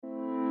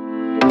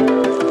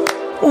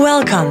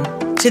Welcome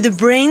to the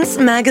Brainz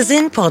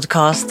magazine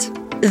podcast.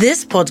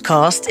 This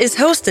podcast is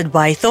hosted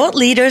by thought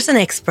leaders and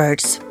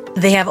experts.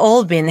 They have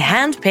all been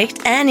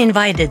handpicked and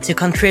invited to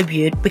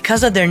contribute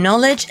because of their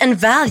knowledge and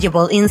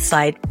valuable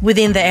insight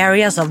within the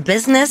areas of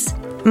business,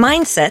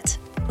 mindset,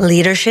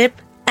 leadership,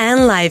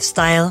 and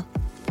lifestyle.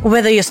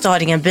 Whether you're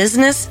starting a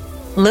business,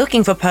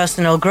 looking for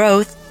personal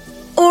growth,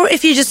 or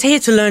if you're just here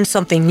to learn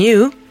something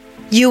new,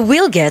 you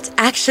will get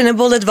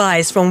actionable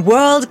advice from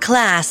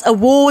world-class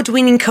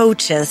award-winning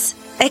coaches,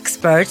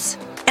 experts,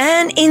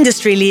 and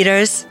industry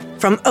leaders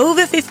from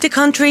over 50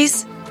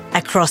 countries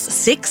across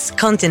 6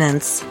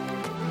 continents.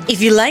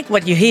 If you like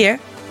what you hear,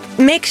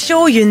 make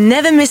sure you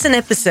never miss an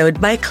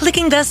episode by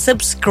clicking the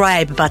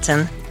subscribe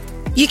button.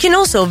 You can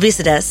also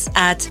visit us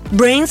at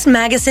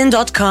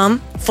brainzmagazine.com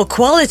for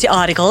quality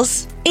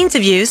articles,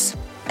 interviews,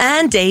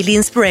 and daily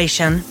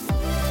inspiration.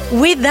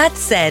 With that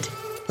said,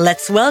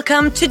 let's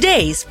welcome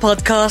today's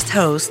podcast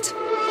host.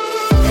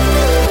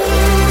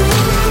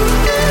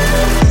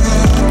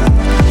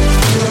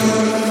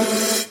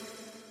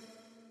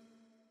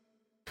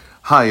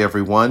 Hi,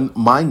 everyone.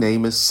 My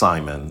name is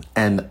Simon,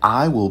 and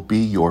I will be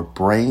your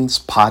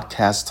Brainz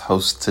podcast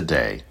host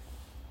today.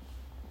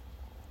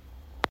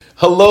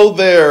 Hello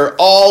there,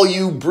 all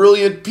you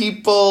brilliant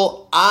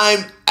people.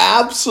 I'm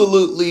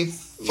absolutely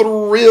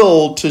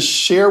thrilled to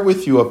share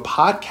with you a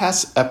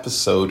podcast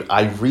episode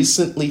I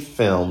recently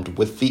filmed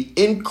with the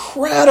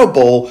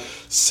incredible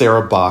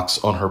Sarah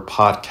Box on her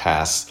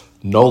podcast,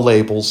 No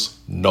Labels,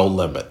 No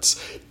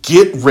Limits.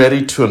 Get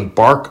ready to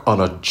embark on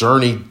a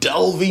journey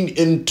delving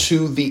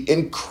into the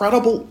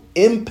incredible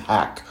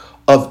impact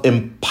of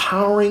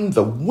empowering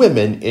the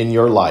women in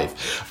your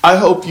life. I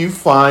hope you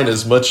find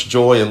as much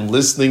joy in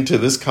listening to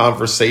this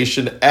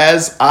conversation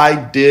as I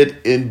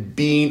did in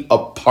being a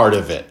part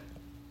of it.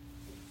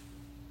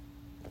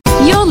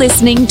 You're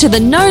listening to the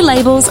No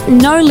Labels,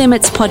 No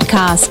Limits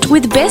podcast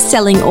with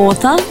best-selling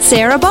author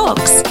Sarah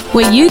Box,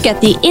 where you get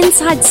the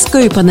inside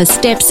scoop on the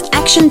steps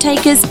action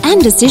takers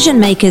and decision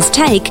makers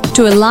take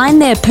to align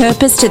their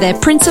purpose to their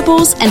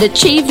principles and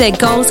achieve their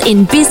goals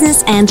in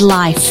business and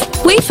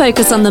life. We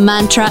focus on the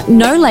mantra,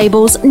 no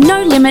labels,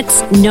 no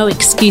limits, no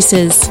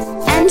excuses.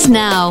 And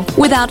now,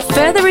 without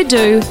further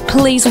ado,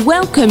 please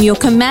welcome your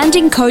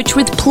commanding coach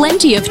with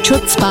plenty of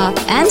chutzpah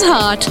and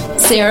heart,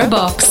 Sarah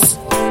Box.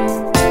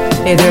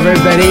 Hey there,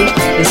 everybody.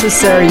 This is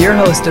Sarah, your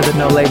host of the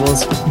No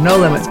Labels, No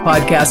Limits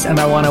podcast, and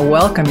I want to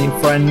welcome you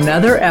for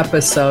another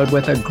episode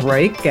with a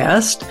great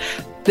guest.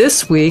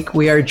 This week,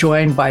 we are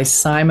joined by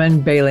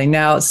Simon Bailey.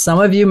 Now, some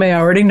of you may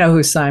already know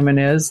who Simon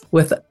is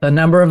with the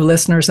number of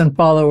listeners and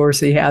followers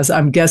he has.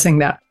 I'm guessing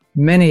that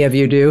many of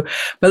you do.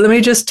 But let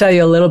me just tell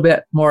you a little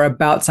bit more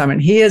about Simon.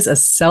 He is a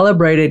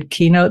celebrated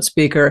keynote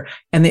speaker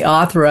and the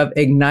author of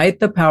Ignite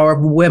the Power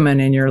of Women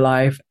in Your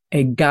Life,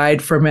 a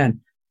Guide for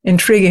Men.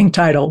 Intriguing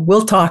title.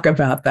 We'll talk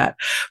about that.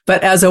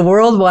 But as a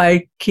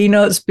worldwide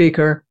keynote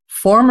speaker,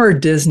 former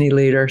Disney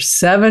leader,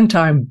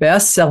 7-time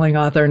best-selling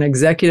author and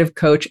executive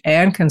coach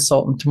and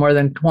consultant to more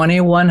than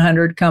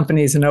 2,100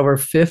 companies in over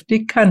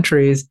 50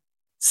 countries,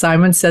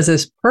 Simon says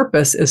his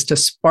purpose is to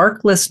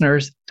spark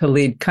listeners to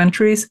lead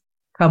countries,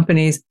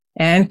 companies,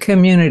 and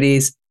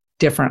communities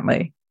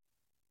differently.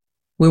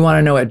 We want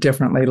to know what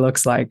differently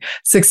looks like.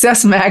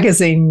 Success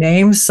Magazine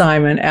named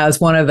Simon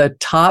as one of the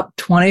top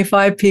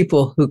 25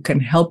 people who can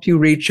help you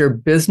reach your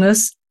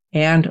business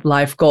and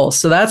life goals.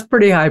 So that's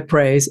pretty high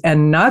praise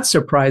and not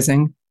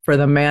surprising for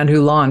the man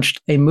who launched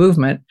a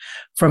movement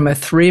from a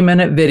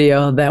 3-minute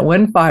video that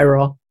went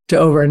viral to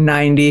over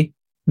 90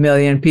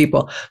 million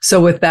people.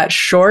 So with that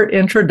short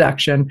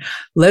introduction,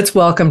 let's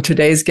welcome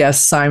today's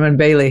guest, Simon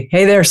Bailey.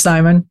 Hey there,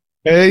 Simon.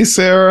 Hey,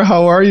 Sarah.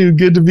 How are you?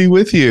 Good to be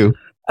with you.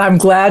 I'm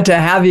glad to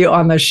have you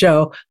on the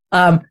show.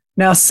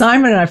 Now,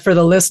 Simon and I, for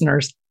the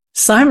listeners,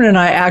 Simon and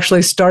I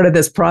actually started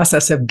this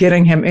process of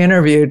getting him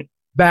interviewed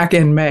back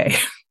in May.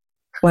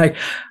 Like,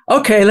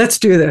 okay, let's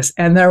do this.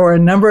 And there were a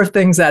number of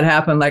things that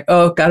happened, like,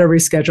 oh, got to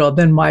reschedule,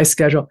 then my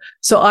schedule.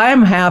 So I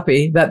am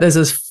happy that this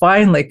is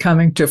finally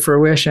coming to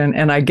fruition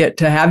and I get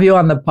to have you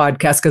on the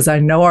podcast because I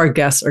know our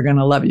guests are going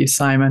to love you,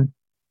 Simon.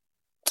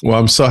 Well,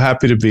 I'm so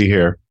happy to be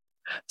here.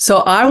 So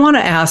I want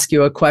to ask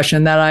you a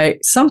question that I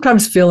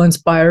sometimes feel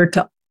inspired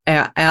to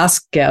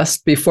ask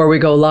guests before we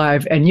go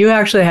live. And you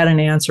actually had an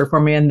answer for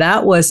me. And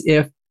that was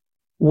if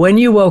when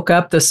you woke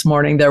up this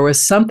morning, there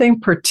was something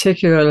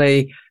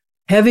particularly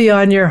heavy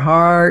on your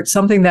heart,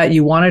 something that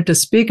you wanted to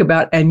speak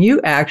about. And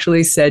you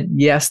actually said,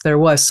 yes, there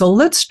was. So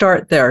let's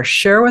start there.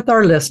 Share with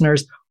our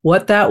listeners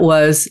what that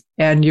was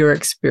and your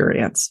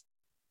experience.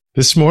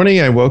 This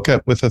morning, I woke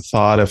up with a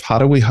thought of how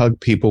do we hug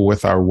people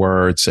with our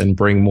words and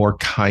bring more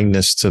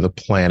kindness to the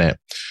planet?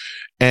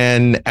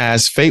 And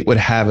as fate would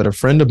have it, a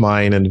friend of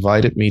mine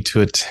invited me to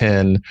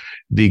attend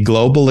the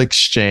Global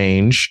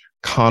Exchange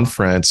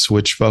Conference,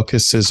 which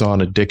focuses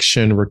on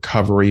addiction,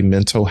 recovery,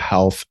 mental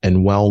health, and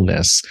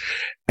wellness.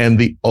 And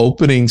the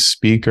opening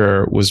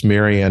speaker was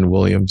Marianne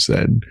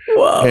Williamson.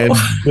 Whoa. And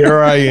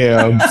there I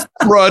am,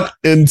 front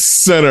and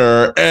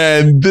center.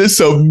 And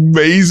this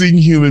amazing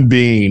human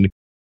being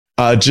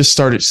just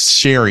started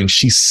sharing.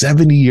 She's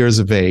 70 years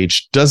of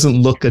age,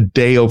 doesn't look a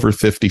day over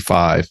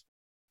 55.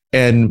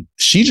 And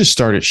she just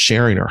started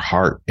sharing her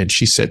heart. And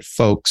she said,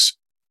 folks,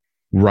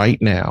 right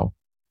now,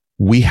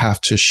 we have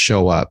to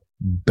show up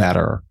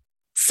better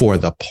for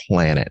the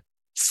planet,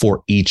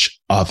 for each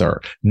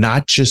other,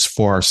 not just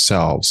for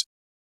ourselves.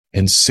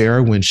 And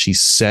Sarah, when she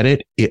said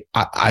it,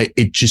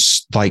 it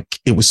just like,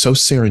 it was so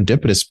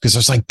serendipitous because I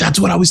was like, that's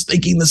what I was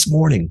thinking this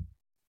morning.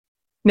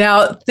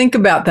 Now, think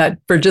about that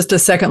for just a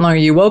second longer.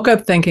 You woke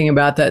up thinking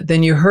about that,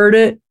 then you heard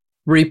it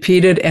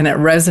repeated, and it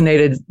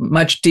resonated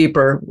much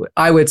deeper,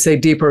 I would say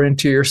deeper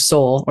into your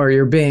soul or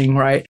your being,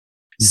 right?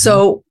 Mm-hmm.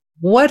 So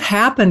what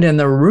happened in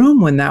the room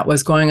when that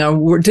was going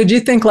on? Did you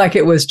think like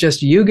it was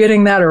just you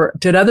getting that, or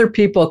did other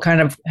people kind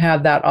of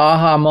have that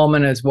aha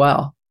moment as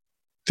well?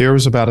 There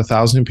was about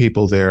 1,000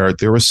 people there.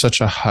 There was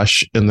such a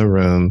hush in the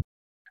room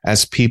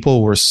as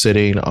people were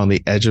sitting on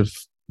the edge of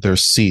their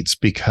seats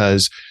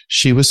because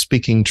she was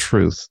speaking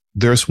truth.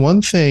 There's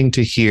one thing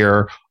to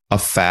hear a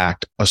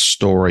fact, a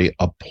story,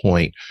 a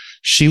point.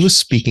 She was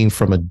speaking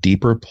from a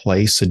deeper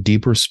place, a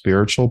deeper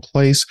spiritual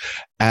place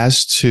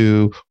as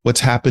to what's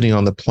happening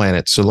on the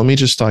planet. So let me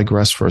just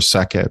digress for a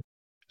second.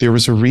 There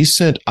was a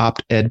recent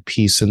op-ed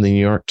piece in the New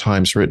York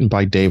Times written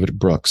by David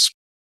Brooks,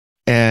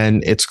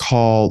 and it's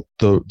called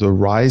The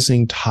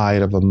Rising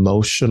Tide of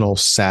Emotional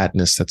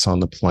Sadness That's on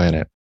the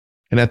Planet.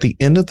 And at the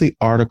end of the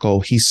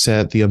article, he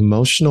said the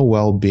emotional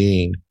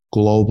well-being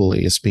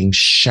globally is being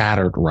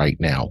shattered right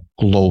now,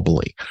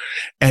 globally.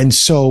 And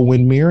so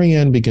when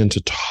Marianne began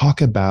to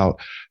talk about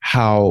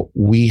how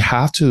we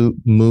have to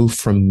move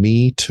from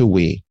me to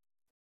we,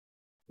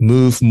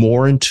 move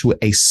more into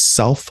a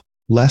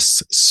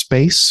selfless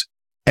space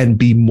and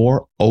be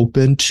more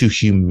open to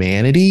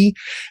humanity,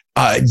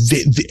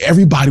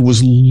 everybody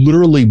was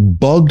literally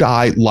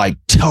bug-eyed, like,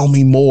 tell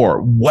me more.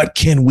 What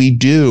can we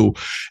do?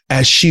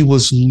 As she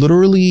was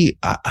literally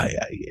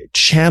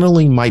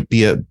channeling might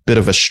be a bit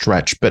of a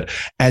stretch, but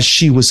as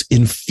she was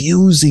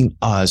infusing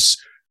us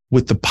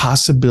with the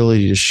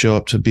possibility to show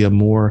up to be a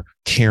more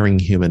caring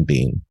human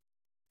being.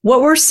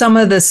 What were some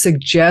of the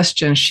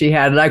suggestions she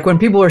had? Like when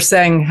people were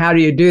saying, how do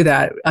you do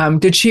that?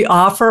 Did she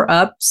offer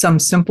up some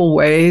simple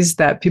ways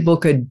that people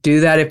could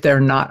do that if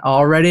they're not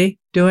already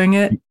doing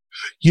it?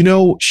 You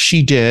know,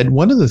 she did.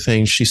 One of the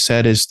things she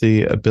said is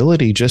the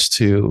ability just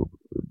to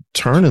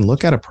turn and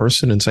look at a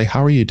person and say,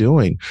 how are you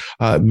doing?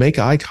 Make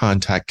eye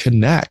contact,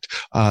 connect,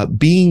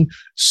 being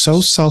so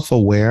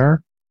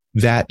self-aware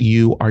that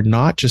you are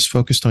not just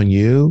focused on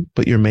you,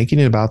 but you're making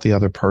it about the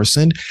other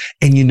person.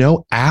 And, you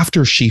know,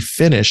 after she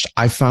finished,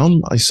 I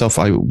found myself,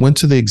 I went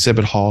to the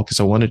exhibit hall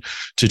because I wanted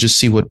to just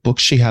see what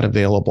books she had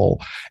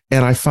available.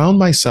 And I found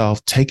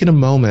myself taking a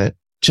moment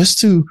just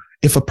to,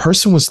 if a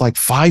person was like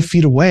 5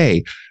 feet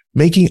away,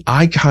 making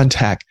eye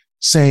contact,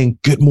 saying,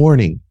 good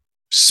morning,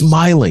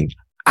 smiling.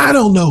 I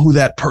don't know who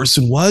that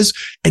person was.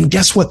 And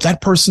guess what?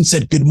 That person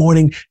said good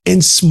morning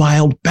and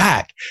smiled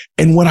back.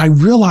 And what I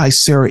realized,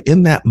 Sarah,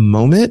 in that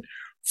moment,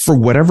 for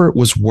whatever it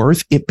was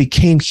worth, it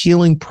became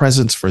healing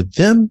presence for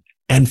them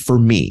and for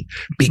me,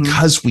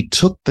 because we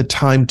took the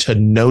time to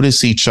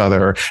notice each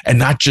other and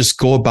not just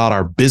go about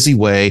our busy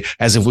way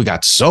as if we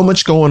got so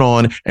much going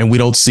on and we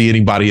don't see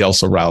anybody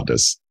else around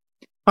us.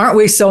 Aren't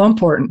we so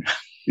important?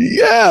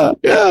 Yeah.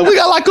 We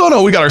got a lot going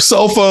on. We got our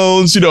cell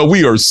phones. You know,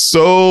 we are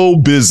so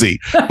busy.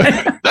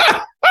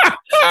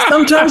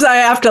 Sometimes I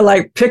have to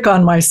like pick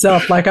on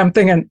myself. Like I'm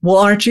thinking, well,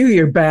 aren't you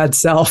your bad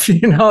self?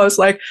 You know, it's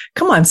like,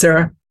 come on,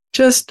 Sarah,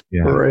 just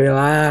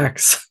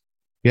relax.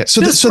 Yeah.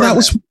 So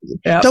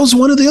that was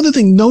one of the other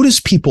things. Notice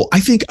people. I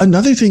think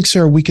another thing,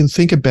 Sarah, we can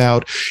think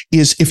about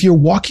is if you're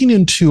walking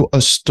into a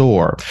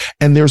store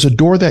and there's a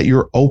door that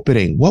you're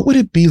opening, what would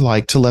it be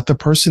like to let the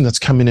person that's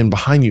coming in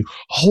behind you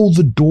hold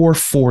the door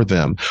for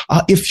them?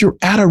 If you're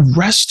at a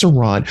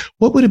restaurant,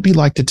 what would it be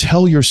like to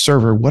tell your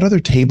server, what other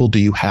table do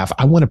you have?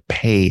 I want to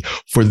pay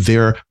for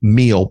their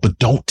meal, but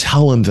don't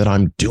tell them that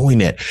I'm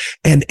doing it.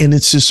 And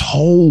it's this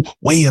whole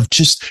way of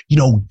just, you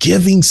know,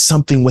 giving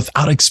something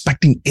without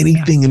expecting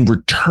anything in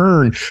return.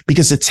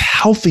 Because it's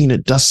healthy and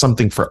it does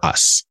something for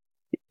us.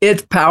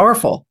 It's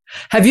powerful.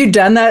 Have you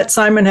done that,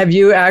 Simon? Have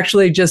you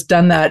actually just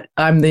done that?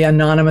 I'm the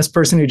anonymous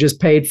person who just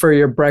paid for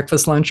your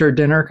breakfast, lunch, or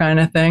dinner kind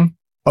of thing?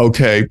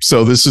 Okay,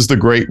 so this is the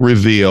great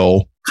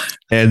reveal.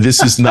 And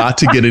this is not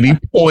to get any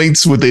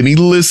points with any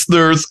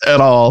listeners at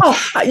all.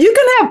 Oh, you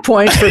can have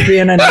points for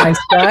being a nice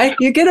guy.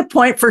 You get a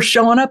point for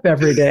showing up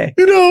every day.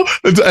 You know,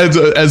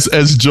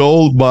 as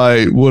Joel,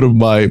 one of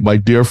my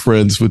dear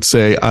friends would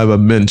say, I'm a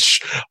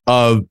mensch.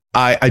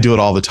 I do it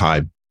all the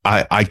time.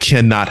 I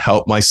cannot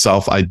help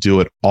myself. I do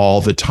it all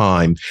the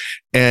time.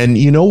 And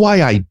you know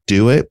why I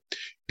do it?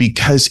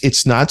 because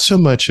it's not so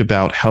much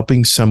about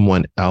helping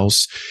someone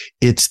else.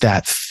 It's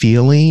that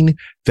feeling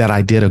that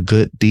I did a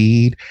good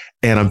deed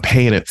and I'm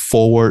paying it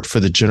forward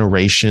for the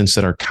generations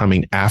that are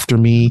coming after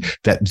me,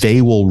 that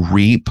they will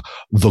reap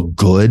the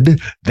good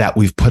that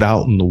we've put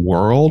out in the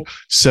world.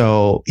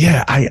 So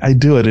yeah, I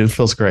do it and it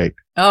feels great.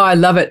 Oh, I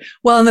love it.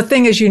 Well, and the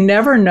thing is, you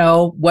never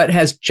know what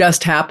has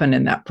just happened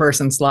in that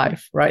person's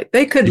life, right?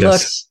 They could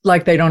look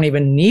like they don't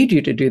even need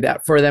you to do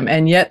that for them.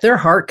 And yet their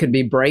heart could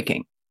be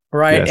breaking,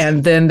 right? Yes.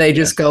 And then they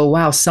just go,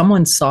 wow,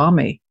 someone saw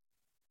me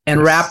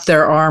and wrapped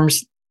their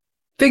arms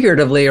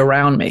figuratively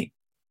around me.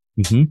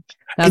 Mm-hmm.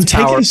 That's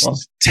powerful.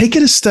 Take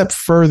it a step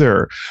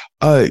further.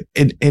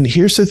 And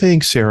here's the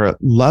thing, Sarah,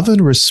 love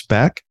and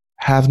respect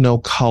have no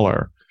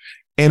color.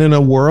 And in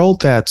a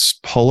world that's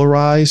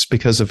polarized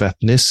because of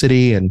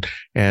ethnicity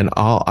and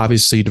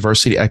obviously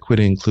diversity,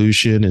 equity,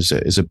 inclusion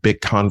is a big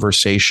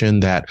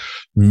conversation that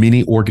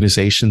many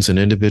organizations and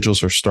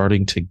individuals are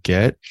starting to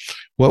get.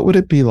 What would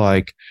it be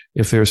like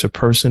if there's a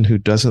person who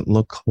doesn't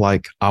look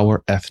like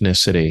our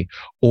ethnicity,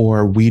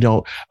 or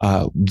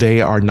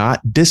they are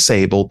not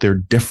disabled, they're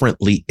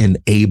differently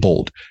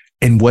enabled?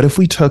 And what if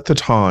we took the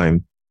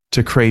time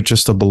to create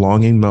just a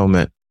belonging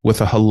moment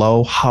with a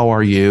hello, how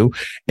are you?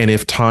 And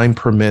if time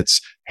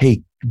permits,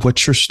 hey,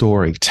 what's your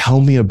story? Tell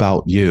me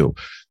about you.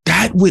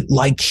 That would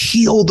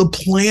heal the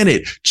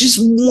planet. Just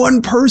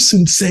one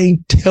person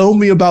saying, tell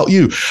me about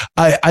you.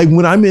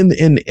 When I'm in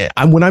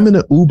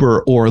an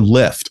Uber or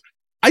Lyft,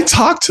 I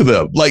talk to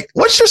them like,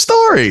 what's your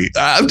story?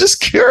 I'm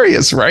just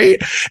curious, right?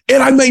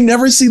 And I may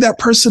never see that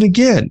person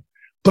again,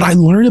 but I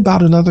learned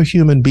about another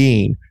human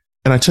being.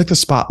 And I took the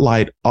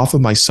spotlight off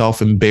of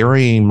myself and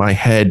burying my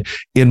head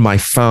in my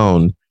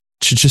phone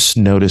to just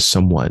notice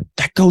someone.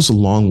 That goes a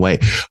long way.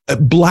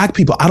 Black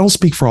people, I don't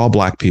speak for all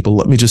Black people.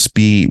 Let me just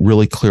be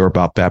really clear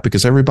about that,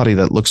 because everybody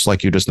that looks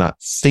like you does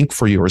not think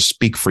for you or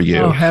speak for you.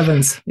 Oh,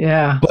 heavens.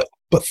 Yeah.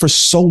 But for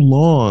so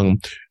long,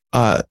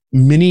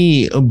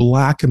 many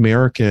Black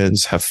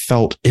Americans have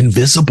felt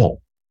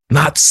invisible,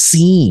 not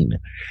seen.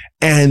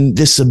 And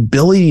this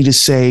ability to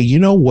say, you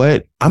know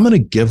what, I'm going to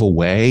give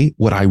away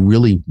what I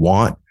really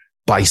want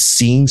by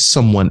seeing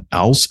someone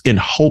else in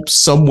hope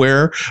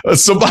somewhere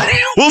somebody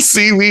will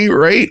see me,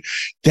 right?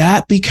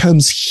 That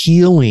becomes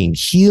healing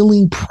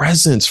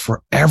presence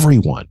for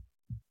everyone.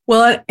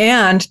 Well,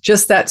 and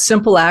just that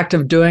simple act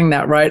of doing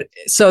that, right?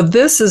 So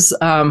this is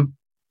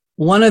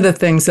one of the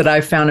things that I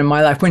found in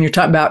my life when you're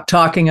talking about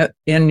talking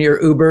in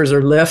your Ubers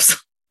or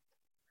Lyfts.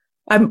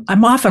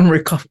 I'm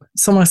often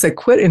someone say,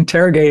 quit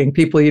interrogating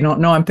people you don't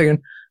know. I'm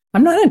thinking,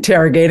 I'm not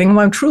interrogating them.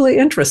 I'm truly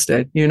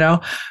interested,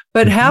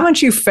 but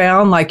haven't you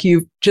found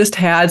you've just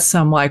had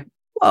some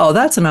oh,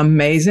 that's an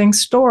amazing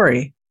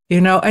story,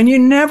 and you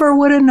never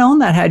would have known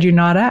that had you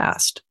not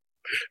asked.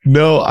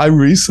 No, I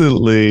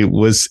recently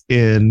was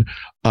in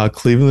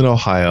Cleveland,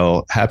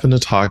 Ohio, happened to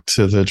talk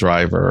to the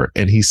driver,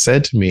 and he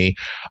said to me,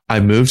 I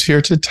moved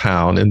here to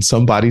town and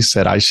somebody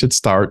said I should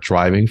start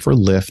driving for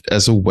Lyft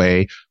as a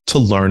way to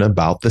learn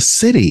about the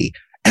city.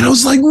 And I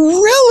was like,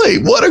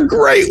 really? What a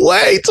great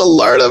way to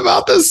learn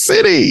about the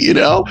city.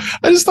 I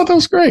just thought that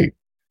was great.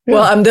 Yeah.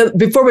 Well,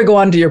 before we go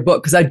on to your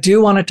book, because I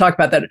do want to talk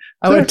about that,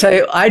 I want to tell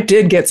you, I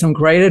did get some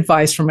great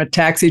advice from a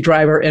taxi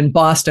driver in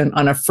Boston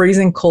on a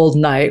freezing cold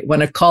night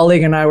when a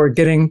colleague and I were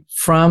getting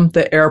from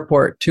the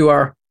airport to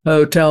our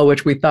hotel,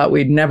 which we thought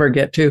we'd never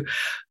get to.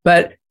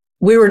 But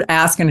we were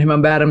asking him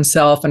about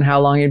himself and how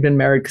long he'd been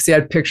married, because he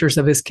had pictures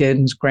of his kids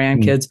and his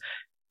grandkids.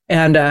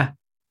 And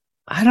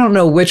I don't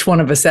know which one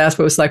of us asked,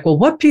 but it was well,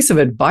 what piece of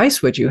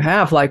advice would you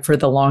have for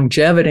the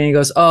longevity? And he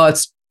goes, oh,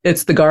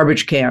 it's the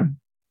garbage can.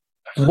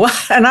 What?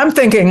 And I'm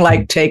thinking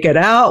take it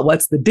out.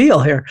 What's the deal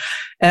here?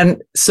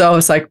 And so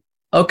it's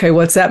okay,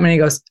 what's that mean? He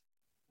goes,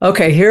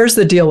 okay, here's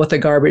the deal with the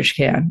garbage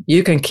can.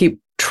 You can keep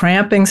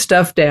tramping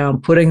stuff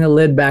down, putting the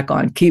lid back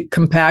on, keep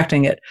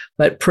compacting it.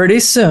 But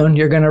pretty soon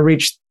you're going to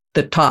reach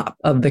the top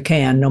of the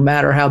can, no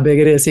matter how big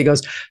it is. He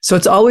goes, so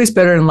it's always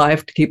better in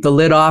life to keep the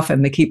lid off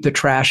and to keep the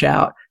trash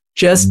out.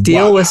 Just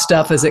deal with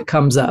stuff as it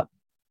comes up,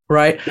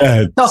 right?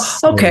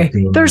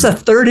 There's a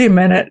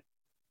 30-minute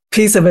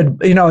piece of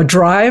a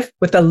drive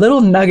with a little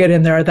nugget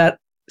in there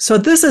so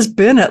this has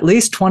been at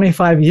least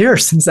 25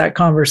 years since that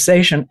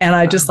conversation. And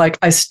I just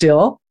I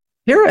still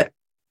hear it.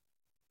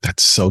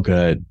 That's so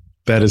good.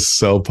 That is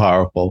so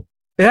powerful.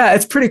 Yeah,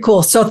 it's pretty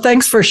cool. So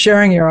thanks for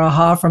sharing your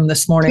aha from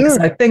this morning, because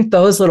I think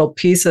those little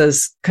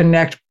pieces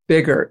connect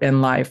bigger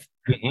in life.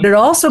 Mm-hmm. But it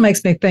also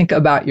makes me think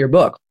about your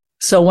book.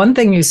 So one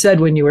thing you said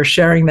when you were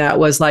sharing that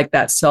was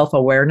that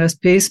self-awareness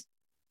piece.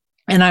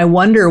 And I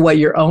wonder what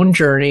your own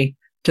journey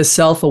to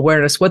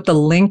self-awareness, what the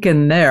link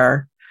in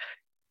there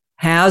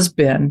has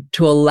been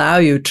to allow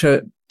you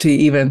to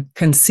even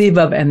conceive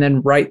of and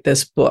then write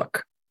this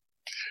book.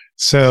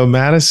 So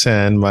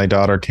Madison, my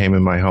daughter, came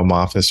in my home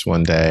office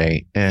one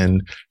day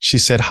and she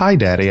said, hi,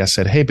 Daddy. I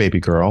said, hey, baby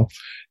girl.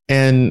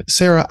 And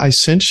Sarah, I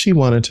sensed she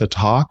wanted to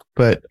talk,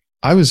 but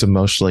I was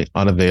emotionally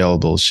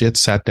unavailable. She had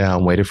sat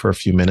down, waited for a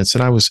few minutes,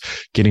 and I was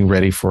getting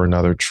ready for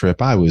another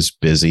trip. I was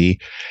busy.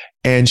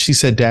 And she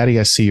said, Daddy,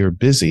 I see you're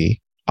busy.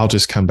 I'll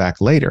just come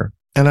back later.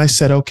 And I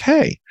said,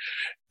 okay.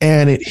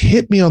 And it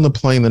hit me on the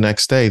plane the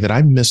next day that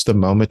I missed the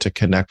moment to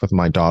connect with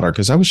my daughter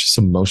because I was just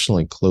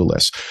emotionally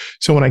clueless.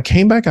 So when I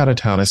came back out of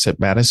town, I said,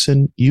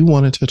 Madison, you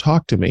wanted to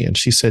talk to me. And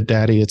she said,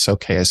 Daddy, it's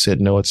okay. I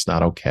said, no, it's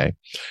not okay.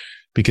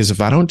 Because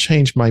if I don't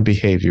change my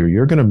behavior,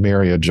 you're going to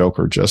marry a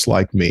joker just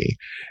like me.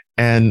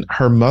 And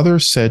her mother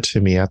said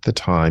to me at the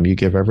time, you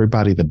give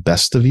everybody the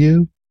best of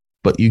you,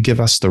 but you give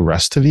us the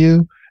rest of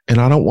you. And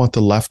I don't want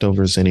the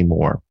leftovers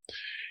anymore.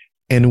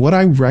 And what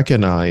I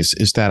recognize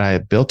is that I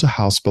had built a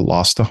house but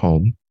lost a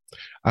home.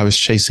 I was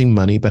chasing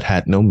money but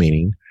had no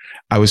meaning.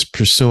 I was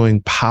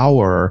pursuing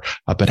power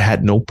but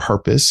had no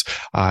purpose.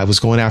 I was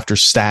going after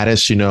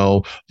status,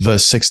 the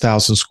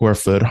 6,000 square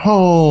foot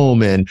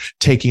home and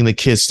taking the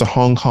kids to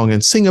Hong Kong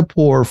and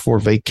Singapore for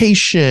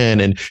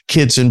vacation and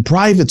kids in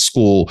private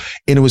school.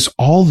 And it was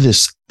all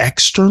this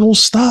external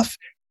stuff.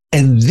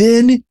 And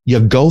then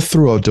you go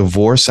through a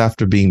divorce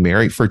after being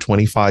married for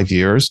 25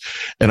 years.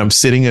 And I'm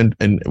sitting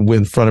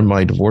in front of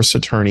my divorce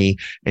attorney.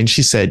 And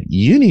she said,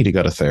 you need to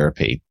go to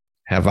therapy.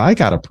 Have I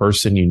got a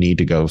person you need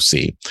to go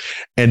see?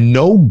 And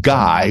no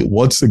guy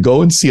wants to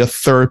go and see a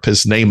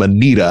therapist named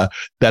Anita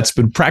that's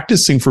been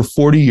practicing for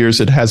 40 years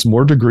and has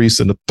more degrees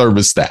than a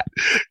thermostat.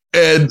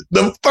 And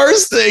the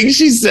first thing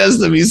she says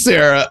to me,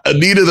 Sarah,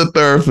 Anita, the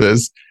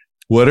therapist,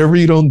 whatever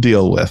you don't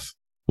deal with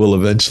will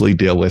eventually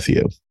deal with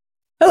you.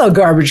 Hello,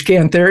 garbage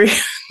can theory.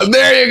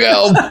 There you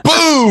go.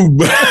 Boom.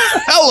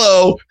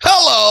 Hello.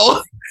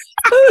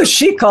 Ooh,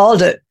 she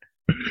called it.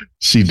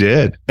 She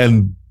did.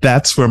 And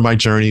that's where my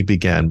journey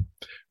began.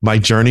 My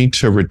journey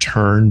to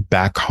return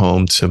back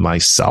home to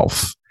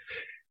myself.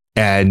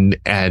 And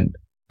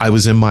I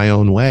was in my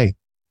own way.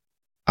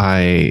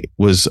 I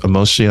was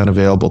emotionally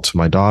unavailable to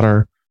my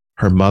daughter,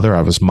 her mother.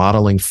 I was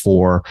modeling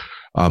for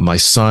my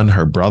son,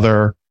 her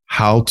brother,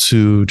 how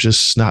to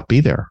just not be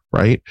there,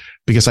 right?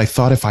 Because I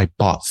thought if I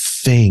bought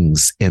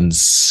things and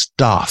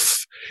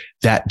stuff,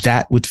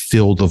 that would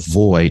fill the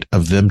void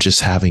of them just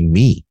having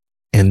me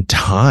and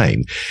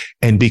time.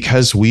 And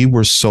because we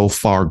were so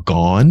far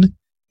gone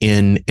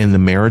in the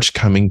marriage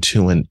coming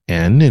to an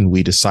end and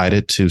we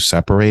decided to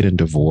separate and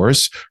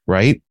divorce,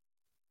 right?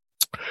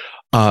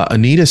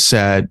 Anita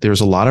said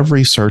there's a lot of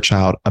research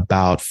out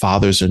about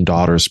fathers and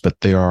daughters, but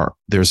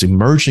there's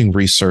emerging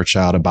research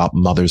out about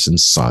mothers and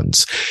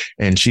sons.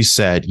 And she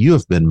said, you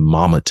have been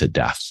mama to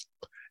death.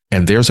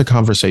 And there's a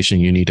conversation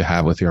you need to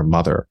have with your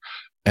mother.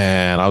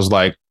 And I was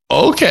like,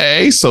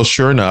 okay. So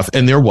sure enough.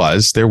 And there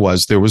was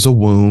a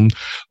wound.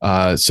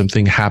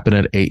 Something happened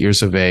at 8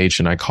 years of age.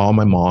 And I called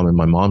my mom and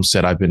my mom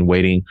said, I've been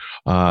waiting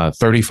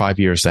 35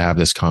 years to have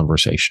this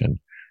conversation.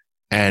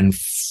 And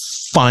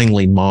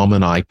finally, Mom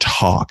and I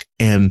talk.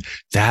 And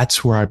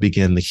that's where I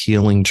began the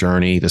healing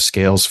journey. The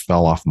scales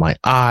fell off my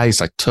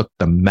eyes. I took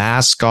the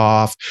mask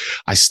off.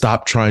 I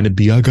stopped trying to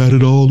be, I got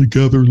it all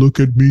together. Look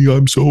at me.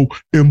 I'm so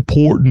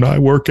important. I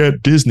work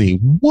at Disney.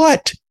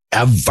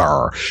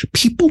 Whatever.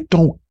 People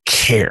don't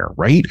care,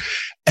 right?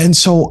 And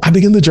so I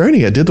began the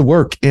journey. I did the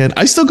work and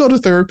I still go to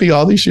therapy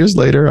all these years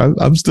later.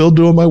 I'm still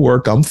doing my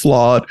work. I'm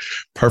flawed,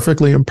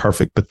 perfectly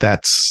imperfect, but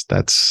that's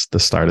the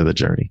start of the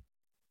journey.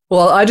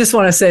 Well, I just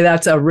want to say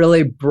that's a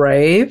really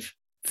brave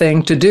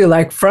thing to do.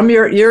 Like from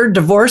your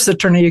divorce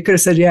attorney, you could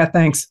have said, yeah,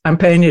 thanks. I'm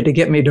paying you to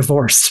get me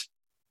divorced,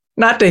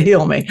 not to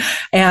heal me.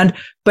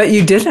 But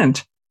you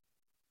didn't.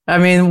 I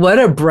mean, what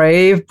a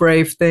brave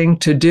thing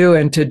to do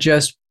and to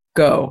just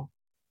go.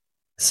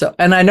 So,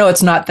 and I know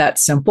it's not that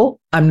simple.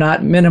 I'm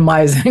not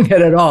minimizing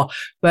it at all,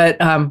 but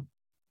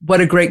what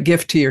a great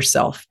gift to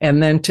yourself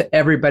and then to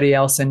everybody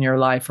else in your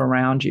life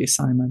around you,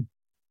 Simon.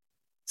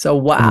 So,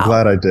 wow. I'm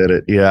glad I did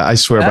it. Yeah, I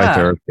swear by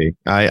therapy.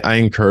 I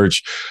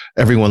encourage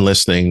everyone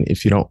listening,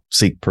 if you don't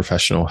seek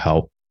professional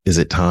help, is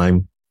it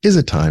time? Is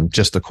it time?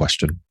 Just a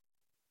question.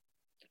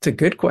 It's a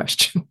good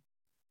question.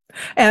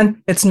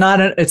 And it's not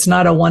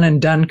a one and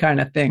done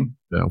kind of thing.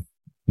 No,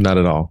 not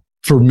at all.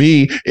 For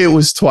me, it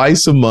was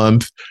twice a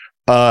month,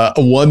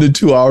 1 to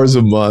 2 hours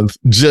a month,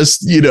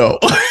 just,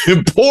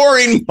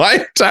 pouring my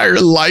entire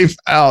life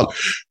out.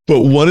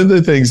 But one of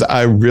the things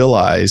I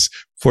realized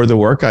for the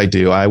work I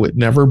do, I would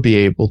never be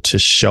able to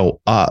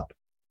show up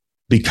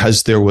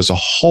because there was a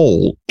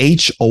hole,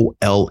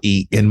 HOLE,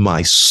 in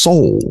my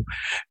soul.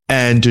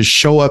 And to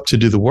show up to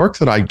do the work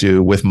that I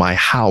do with my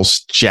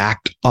house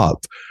jacked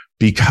up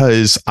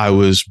because I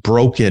was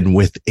broken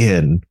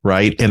within,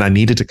 right? And I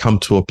needed to come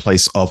to a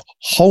place of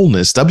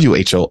wholeness,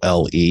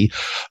 WHOLE,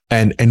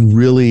 and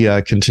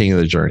really continue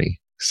the journey.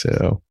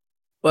 So,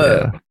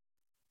 yeah.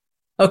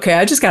 Okay,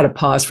 I just got to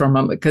pause for a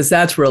moment because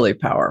that's really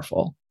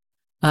powerful.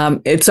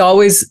 It's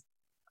always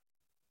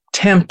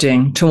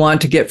tempting to want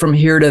to get from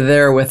here to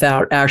there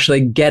without actually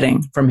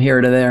getting from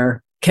here to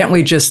there. Can't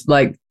we just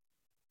like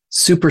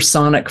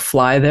supersonic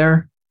fly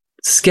there?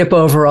 Skip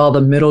over all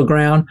the middle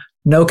ground?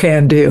 No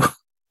can do.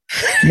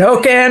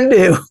 No can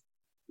do.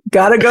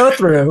 Gotta go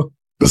through.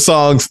 The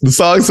song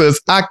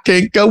says, I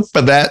can't go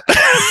for that.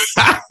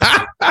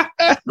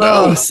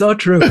 Oh, so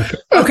true.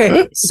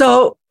 Okay,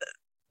 so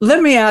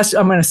let me ask,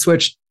 I'm going to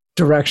switch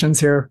directions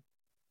here.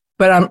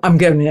 But I'm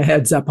giving you a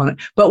heads up on it.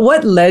 But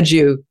what led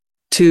you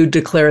to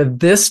declare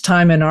this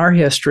time in our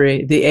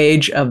history the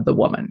age of the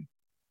woman?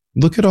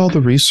 Look at all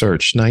the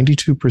research.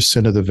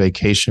 92% of the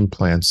vacation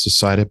plans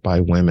decided by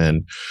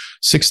women.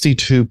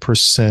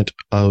 62%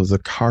 of the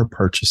car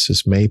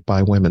purchases made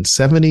by women.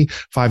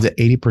 75 to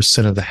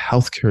 80% of the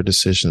healthcare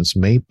decisions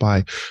made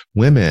by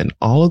women.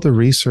 All of the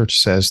research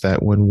says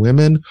that when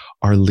women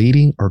are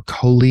leading or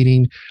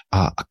co-leading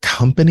a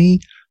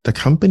company, the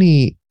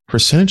company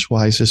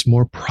percentage-wise is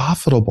more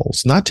profitable.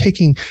 It's not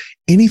taking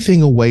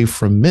anything away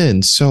from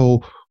men.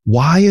 So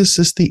why is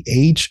this the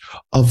age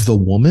of the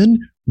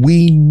woman?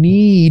 We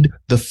need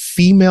the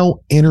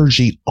female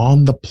energy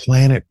on the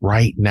planet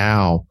right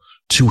now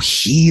to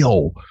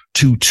heal,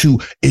 to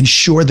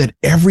ensure that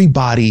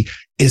everybody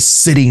is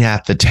sitting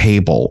at the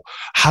table.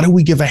 How do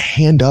we give a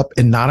hand up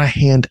and not a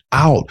hand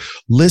out?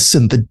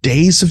 Listen, the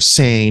days of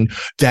saying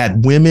that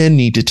women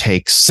need to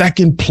take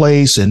second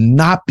place and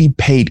not be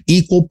paid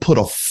equal, put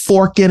a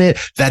fork in it,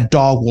 that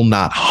dog will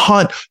not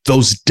hunt,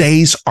 those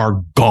days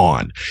are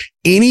gone.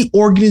 Any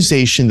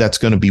organization that's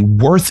going to be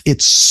worth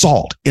its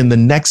salt in the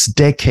next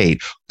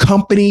decade,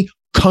 company,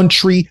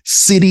 country,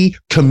 city,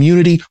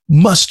 community,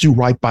 must do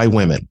right by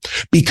women,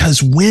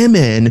 because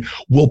women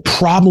will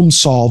problem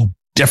solve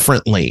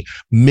differently.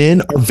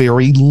 Men are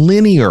very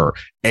linear.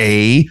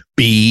 A,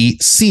 B,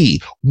 C.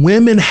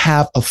 Women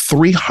have a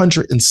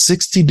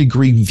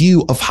 360-degree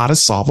view of how to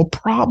solve a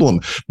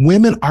problem.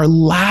 Women are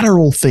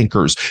lateral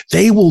thinkers.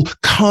 They will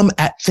come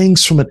at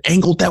things from an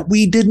angle that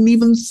we didn't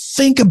even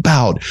think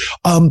about.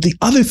 The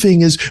other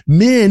thing is,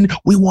 men,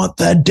 we want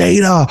the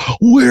data.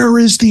 Where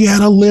is the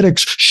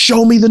analytics?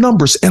 Show me the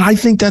numbers. And I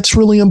think that's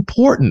really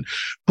important.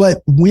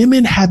 But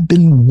women have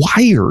been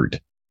wired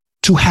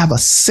to have a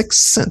sixth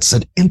sense,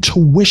 an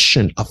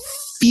intuition, a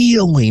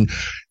feeling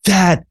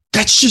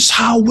that's just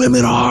how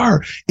women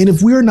are. And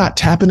if we're not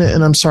tapping it,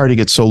 and I'm sorry to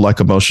get so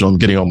emotional, I'm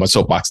getting on my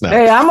soapbox now.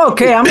 Hey, I'm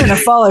okay. I'm going to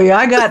follow you.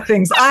 I have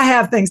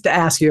things to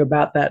ask you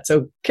about that.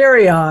 So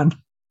carry on.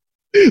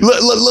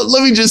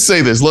 Let me just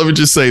say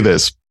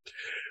this.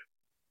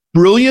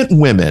 Brilliant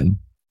women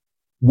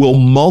will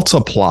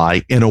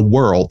multiply in a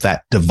world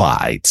that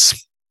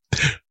divides.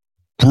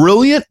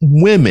 Brilliant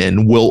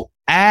women will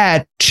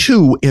add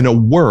to in a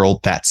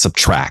world that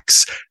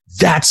subtracts.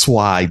 That's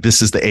why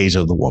this is the age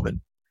of the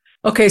woman.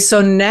 Okay,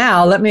 so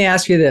now let me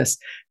ask you this.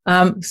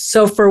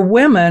 So for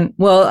women,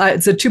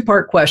 it's a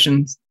two-part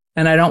question,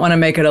 and I don't want to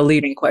make it a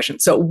leading question.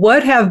 So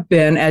what have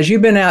been, as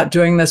you've been out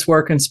doing this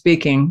work and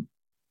speaking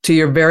to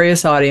your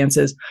various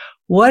audiences,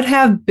 what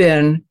have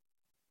been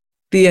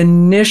the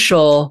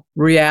initial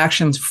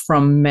reactions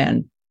from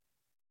men?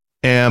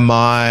 Am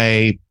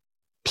I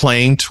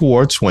playing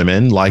towards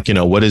women?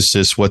 What is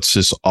this? What's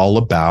this all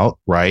about?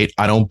 Right?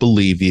 I don't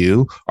believe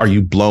you. Are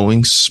you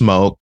blowing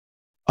smoke?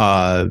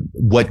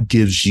 What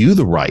gives you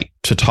the right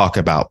to talk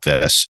about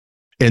this?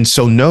 And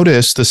so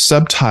notice the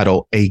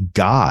subtitle, A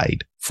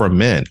Guide for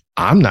Men.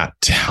 I'm not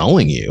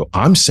telling you.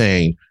 I'm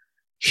saying,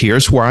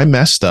 here's where I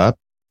messed up.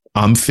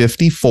 I'm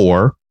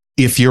 54.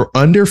 If you're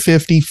under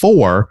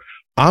 54,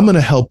 I'm going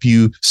to help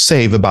you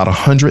save about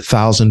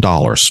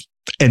 $100,000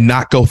 and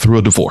not go through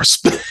a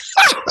divorce.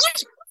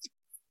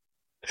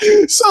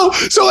 So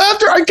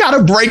after I kind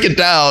of break it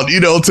down,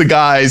 to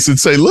guys and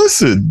say,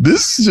 listen,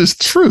 this is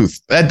just truth.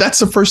 That's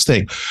the first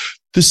thing.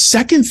 The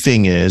second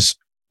thing is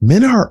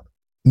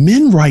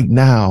men right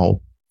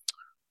now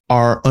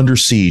are under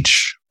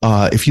siege.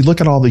 If you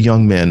look at all the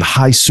young men,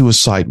 high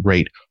suicide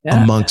rate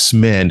amongst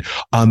men.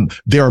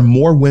 There are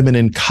more women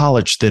in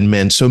college than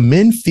men. So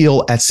men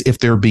feel as if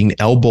they're being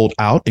elbowed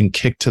out and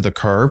kicked to the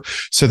curb.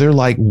 So they're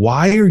like,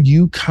 why are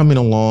you coming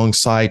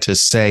alongside to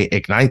say,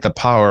 ignite the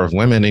power of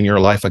women in your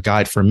life, a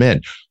guide for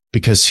men?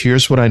 Because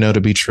here's what I know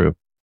to be true.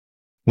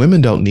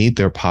 Women don't need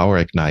their power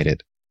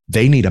ignited.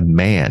 They need a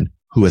man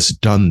who's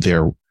done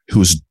their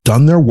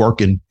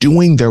work and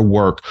doing their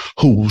work,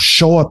 who will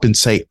show up and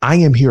say, I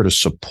am here to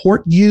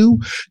support you,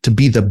 to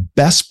be the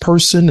best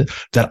person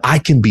that I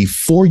can be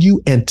for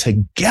you. And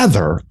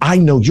together, I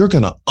know you're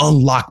going to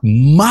unlock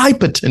my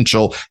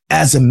potential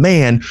as a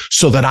man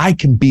so that I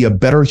can be a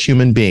better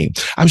human being.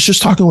 I was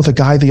just talking with a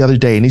guy the other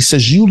day, and he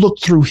says, you look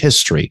through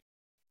history,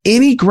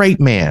 any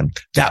great man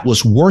that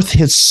was worth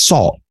his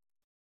salt,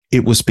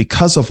 it was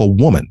because of a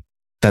woman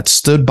that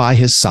stood by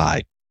his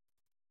side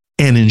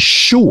and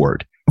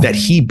ensured that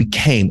he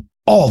became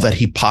all that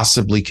he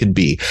possibly could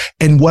be.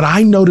 And what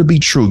I know to be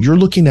true, you're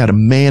looking at a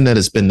man that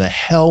has been to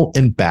hell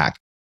and back.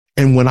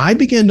 And when I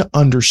begin to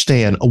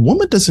understand, a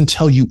woman doesn't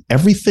tell you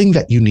everything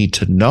that you need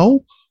to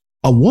know.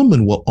 A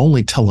woman will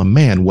only tell a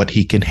man what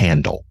he can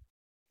handle.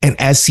 And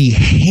as he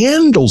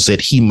handles it,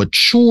 he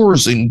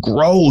matures and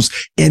grows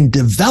and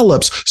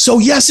develops. So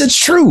yes, it's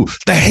true.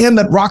 The hand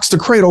that rocks the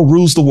cradle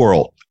rules the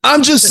world.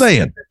 I'm just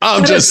saying.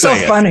 It's so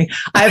funny.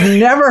 I've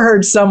never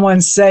heard someone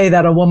say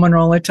that a woman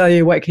will only tell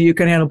you what you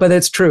can handle, but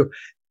it's true.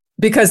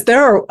 Because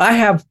I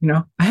have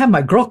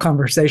my girl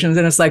conversations,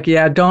 and it's like,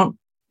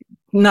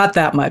 not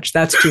that much.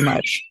 That's too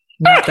much.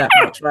 Not that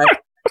much, right?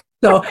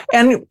 So,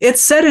 and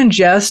it's said in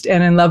jest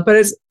and in love,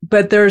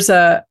 but there's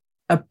a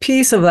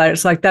piece of that.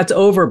 It's like, that's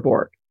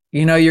overboard.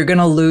 you're going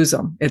to lose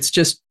them. It's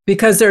just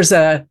because there's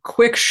a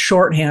quick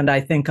shorthand, I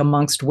think,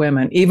 amongst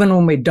women. Even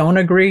when we don't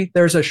agree,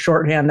 there's a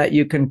shorthand that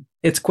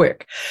it's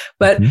quick.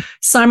 But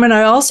Simon,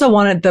 I also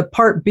wanted the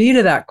part B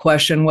to that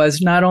question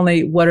was not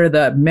only what are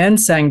the men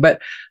saying,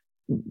 but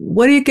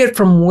what do you get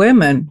from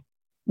women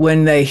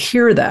when they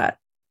hear that?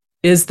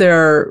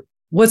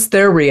 What's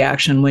their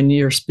reaction when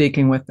you're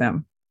speaking with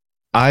them?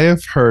 I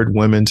have heard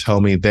women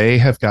tell me they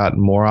have gotten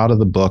more out of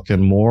the book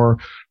and more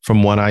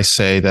from what I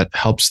say that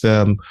helps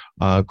them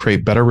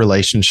create better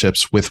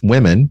relationships with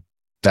women.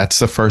 That's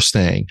the first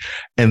thing.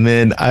 And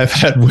then I've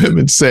had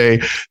women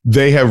say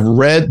they have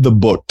read the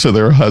book to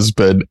their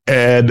husband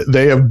and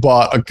they have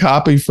bought a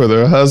copy for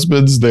their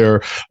husbands,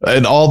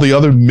 and all the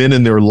other men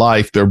in their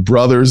life, their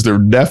brothers, their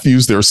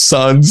nephews, their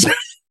sons.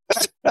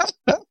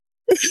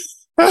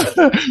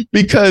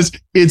 Because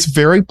it's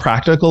very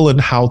practical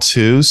and how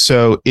to.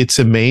 So it's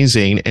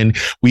amazing. And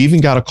we even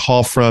got a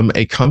call from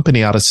a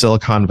company out of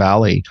Silicon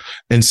Valley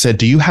and said,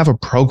 do you have a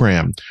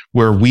program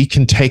where we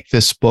can take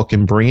this book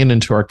and bring it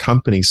into our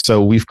company?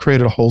 So we've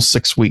created a whole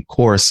 6-week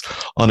course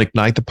on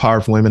Ignite the Power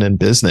of Women in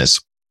Business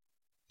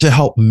to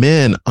help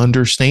men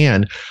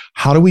understand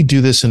how do we do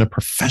this in a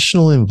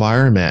professional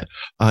environment,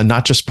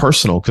 not just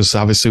personal, because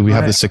obviously we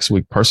have the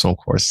 6-week personal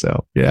course.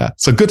 So yeah,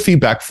 so good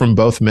feedback from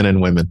both men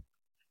and women.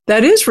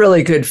 That is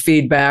really good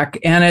feedback,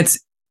 and it's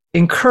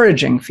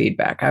encouraging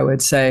feedback, I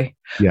would say.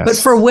 Yes. But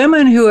for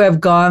women who have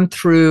gone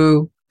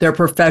through their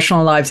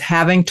professional lives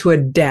having to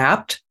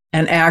adapt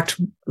and act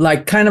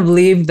like kind of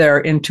leave their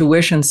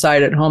intuition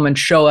side at home and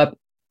show up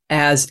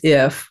as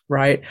if,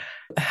 right?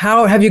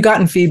 How have you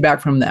gotten feedback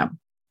from them?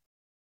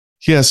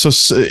 Yeah, so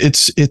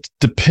it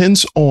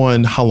depends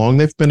on how long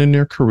they've been in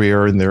their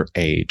career and their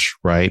age,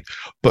 right?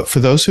 But for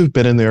those who've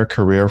been in their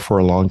career for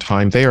a long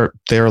time, they are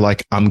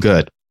like, I'm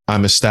good.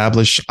 I'm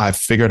established. I've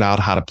figured out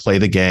how to play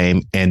the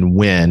game and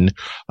win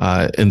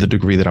in the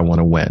degree that I want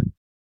to win.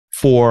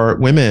 For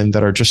women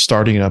that are just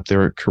starting up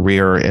their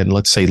career in,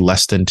 let's say,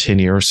 less than 10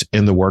 years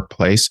in the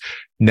workplace,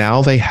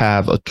 now they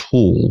have a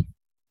tool,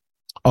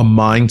 a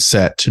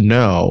mindset to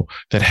know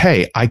that,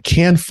 hey, I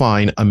can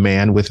find a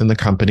man within the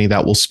company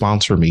that will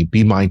sponsor me,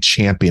 be my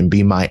champion,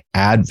 be my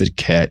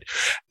advocate.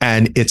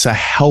 And it's a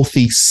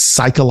healthy,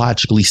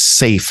 psychologically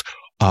safe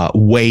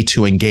way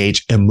to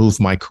engage and move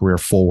my career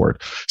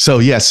forward. So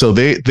yeah, so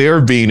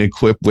they're being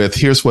equipped with,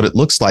 here's what it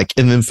looks like.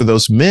 And then for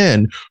those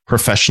men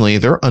professionally,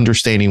 they're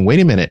understanding, wait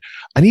a minute,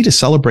 I need to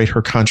celebrate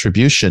her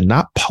contribution,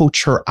 not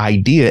poach her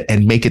idea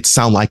and make it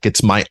sound like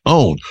it's my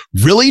own.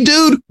 Really,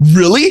 dude?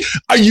 Really?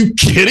 Are you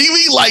kidding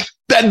me? Like,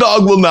 that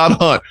dog will not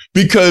hunt,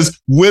 because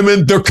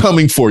women, they're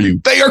coming for you.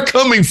 They are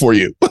coming for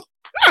you.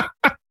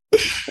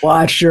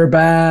 Watch your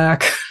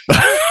back.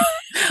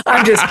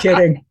 I'm just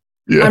kidding.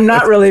 Yeah. I'm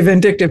not really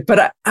vindictive,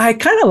 but I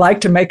kind of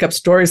like to make up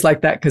stories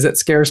like that because it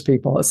scares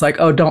people. It's like,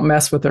 oh, don't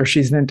mess with her.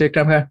 She's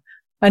vindictive.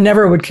 I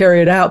never would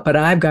carry it out, but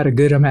I've got a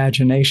good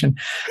imagination.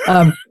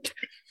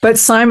 But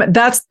Simon,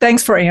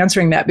 thanks for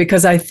answering that,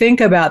 because I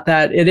think about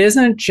that. It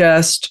isn't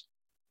just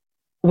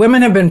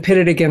women have been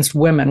pitted against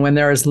women when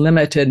there is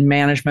limited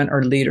management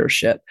or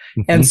leadership.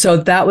 Mm-hmm. And so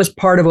that was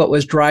part of what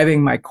was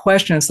driving my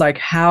question. It's like,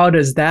 how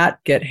does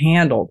that get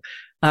handled?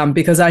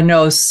 Because I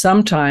know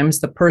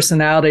sometimes the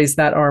personalities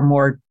that are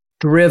more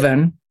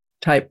driven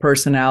type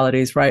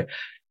personalities, right?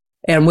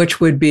 And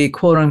which would be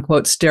quote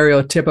unquote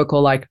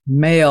stereotypical, like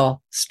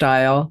male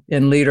style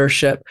in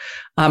leadership,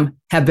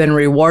 have been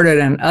rewarded,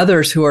 and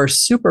others who are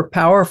super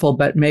powerful,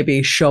 but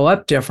maybe show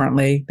up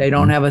differently. They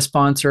don't have a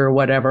sponsor or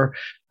whatever,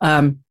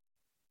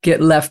 get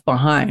left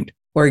behind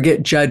or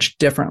get judged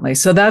differently.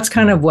 So that's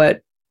kind of what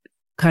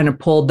kind of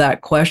pulled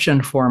that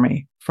question for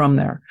me from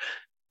there.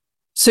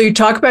 So you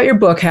talk about your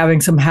book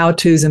having some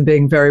how-tos and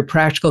being very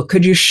practical.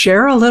 Could you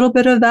share a little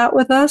bit of that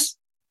with us?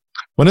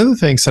 One of the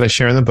things that I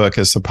share in the book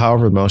is the power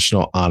of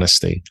emotional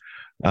honesty.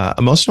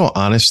 Emotional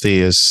honesty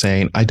is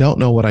saying, I don't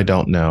know what I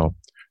don't know,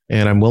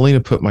 and I'm willing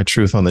to put my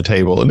truth on the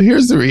table. And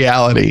here's the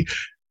reality.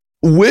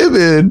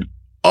 Women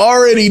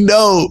already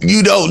know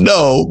you don't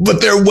know,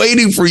 but they're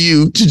waiting for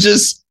you to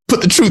just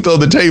put the truth on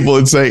the table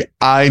and say,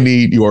 I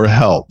need your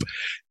help.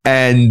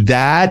 And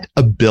that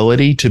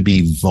ability to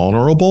be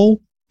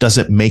vulnerable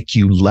doesn't make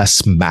you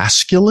less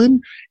masculine.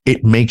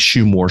 It makes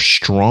you more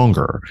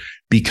stronger,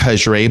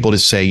 because you're able to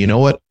say, you know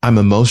what? I'm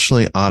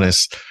emotionally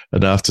honest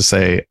enough to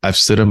say, I've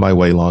stood in my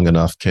way long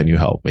enough. Can you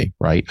help me?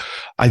 Right.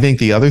 I think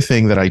the other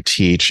thing that I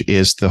teach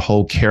is the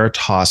whole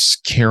Caritas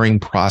caring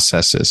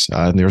processes.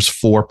 And there's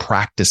 4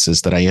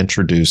 practices that I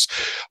introduce.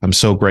 I'm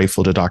so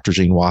grateful to Dr.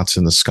 Gene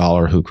Watson, the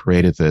scholar who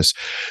created this.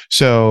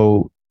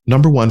 So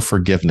number 1,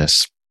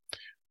 forgiveness.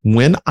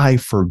 When I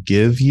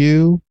forgive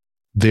you,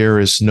 there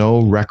is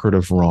no record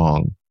of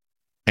wrong.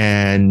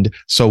 And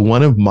so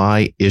one of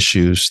my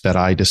issues that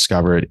I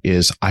discovered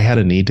is I had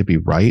a need to be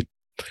right.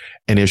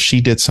 And if she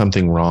did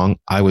something wrong,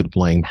 I would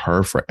blame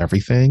her for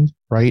everything,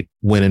 right?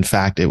 When in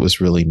fact, it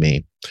was really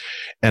me.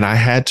 And I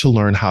had to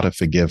learn how to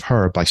forgive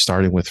her by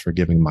starting with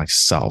forgiving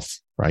myself,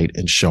 right?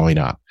 And showing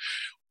up.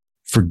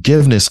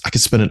 Forgiveness, I could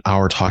spend an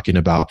hour talking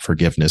about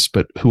forgiveness,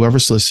 but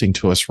whoever's listening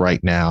to us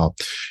right now,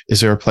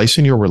 is there a place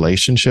in your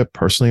relationship,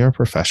 personally or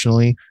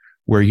professionally,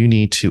 where you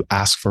need to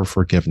ask for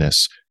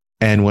forgiveness?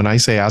 And when I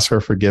say ask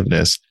for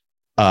forgiveness,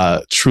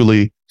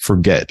 truly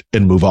forget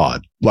and move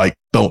on. Like,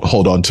 don't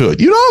hold on to it.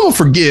 I'm going to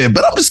forgive,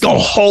 but I'm just going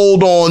to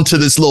hold on to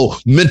this little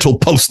mental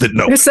Post-it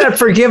note. It's that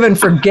forgive and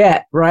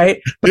forget,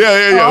 right?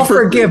 Yeah. I'll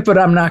forgive, but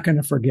I'm not going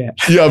to forget.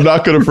 Yeah, I'm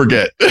not going to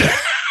forget.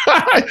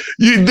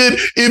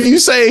 If you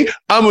say,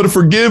 I'm going to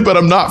forgive, but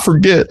I'm not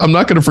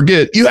going to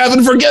forget, you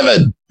haven't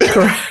forgiven.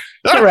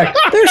 Correct.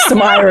 There's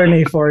some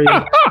irony for you.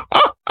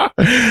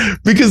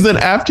 Because then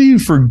after you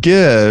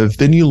forgive,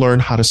 then you learn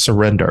how to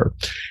surrender.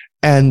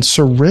 And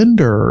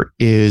surrender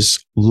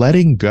is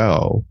letting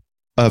go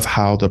of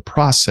how the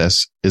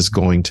process is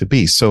going to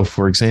be. So,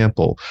 for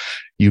example,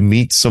 you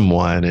meet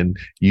someone and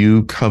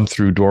you come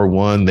through door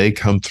 1, they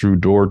come through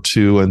door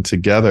 2, and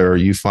together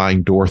you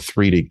find door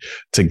 3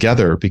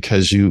 together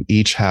because you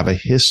each have a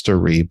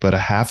history, but a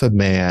half a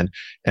man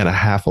and a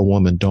half a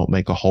woman don't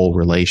make a whole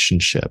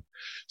relationship.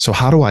 So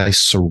how do I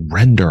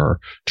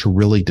surrender to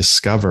really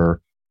discover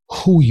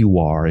who you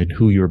are and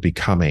who you're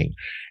becoming?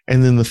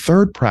 And then the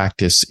third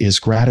practice is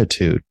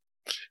gratitude.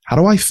 How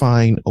do I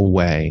find a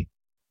way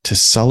to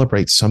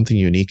celebrate something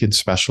unique and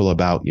special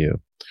about you?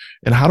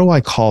 And how do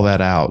I call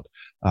that out?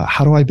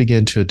 How do I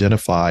begin to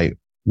identify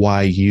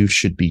why you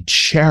should be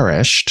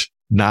cherished,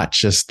 not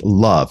just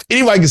loved?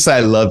 Anybody can say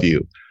I love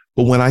you,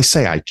 but when I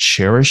say I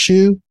cherish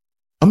you,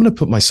 I'm going to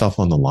put myself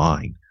on the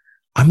line.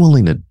 I'm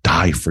willing to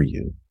die for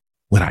you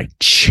when I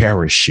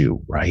cherish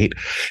you, right?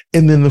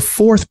 And then the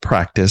fourth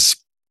practice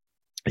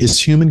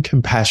is human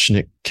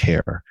compassionate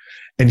care.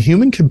 And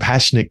human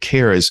compassionate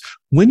care is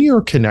when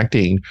you're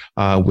connecting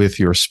with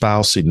your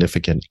spouse,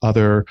 significant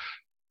other,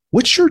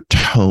 what's your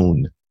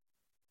tone?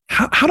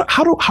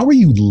 How are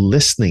you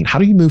listening? How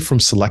do you move from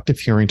selective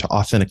hearing to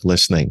authentic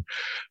listening?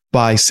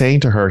 By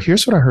saying to her,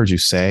 here's what I heard you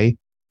say.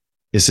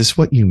 Is this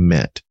what you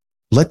meant?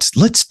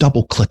 Let's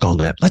double click on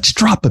that. Let's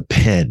drop a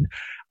pin.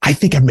 I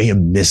think I may have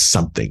missed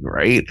something,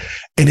 right?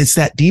 And it's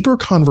that deeper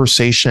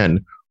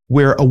conversation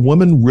where a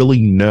woman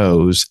really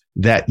knows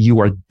that you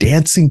are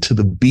dancing to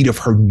the beat of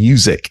her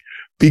music,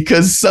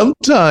 because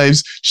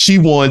sometimes she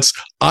wants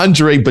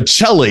Andre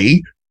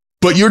Bocelli,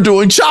 but you're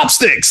doing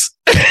chopsticks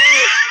and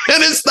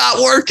it's not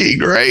working,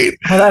 right?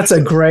 Well, that's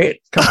a great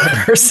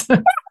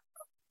comparison.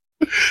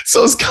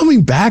 So it's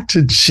coming back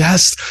to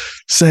just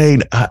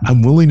saying,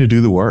 I'm willing to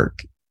do the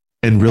work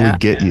and really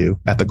get you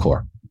at the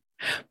core.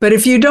 But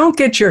if you don't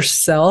get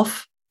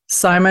yourself,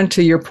 Simon,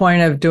 to your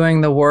point of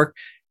doing the work,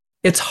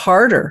 it's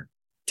harder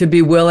to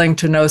be willing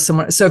to know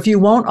someone. So if you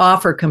won't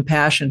offer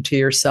compassion to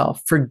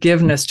yourself,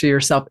 forgiveness to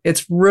yourself,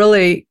 it's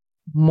really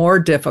more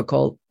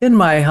difficult, in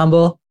my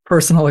humble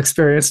personal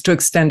experience, to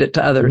extend it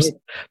to others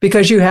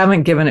because you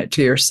haven't given it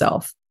to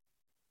yourself.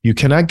 You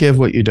cannot give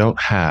what you don't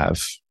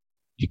have.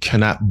 You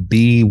cannot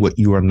be what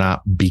you are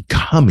not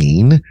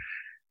becoming.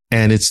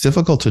 And it's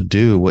difficult to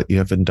do what you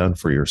haven't done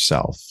for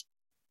yourself,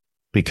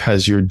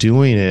 because you're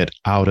doing it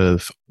out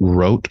of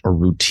rote or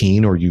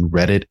routine, or you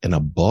read it in a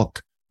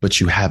book, but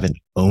you haven't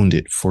owned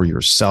it for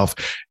yourself.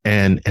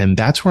 And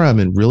that's where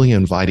I'm really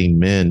inviting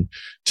men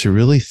to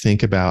really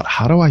think about,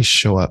 how do I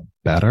show up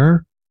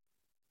better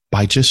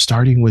by just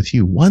starting with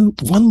you? One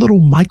little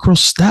micro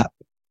step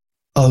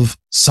of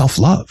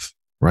self-love,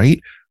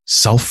 right?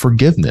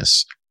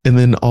 Self-forgiveness. And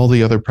then all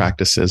the other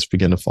practices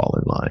begin to fall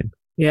in line.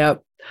 Yeah.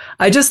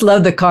 I just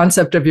love the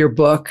concept of your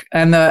book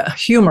and the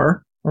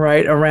humor,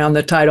 right, around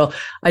the title.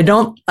 I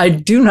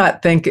do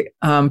not think,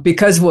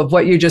 because of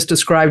what you just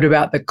described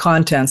about the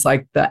contents,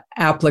 like the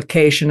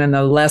application and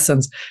the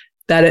lessons,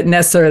 that it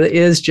necessarily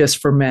is just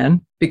for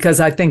men. Because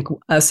I think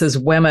us as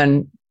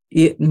women,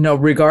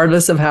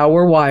 regardless of how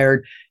we're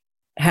wired,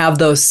 have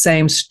those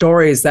same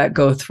stories that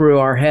go through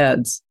our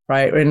heads,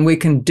 right? And we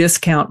can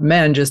discount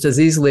men just as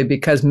easily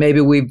because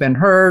maybe we've been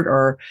hurt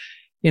or,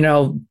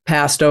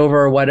 passed over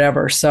or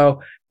whatever.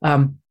 So,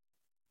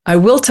 I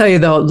will tell you,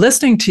 though,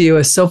 listening to you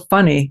is so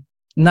funny,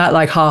 not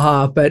like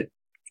haha, but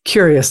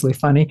curiously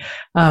funny.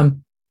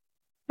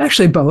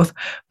 Actually, both.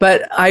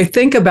 But I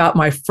think about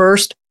my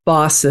first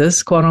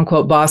bosses, quote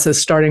unquote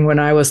bosses, starting when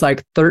I was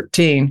like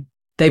 13.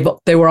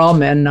 They were all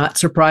men, not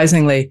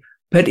surprisingly,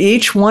 but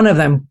each one of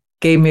them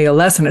gave me a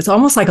lesson. It's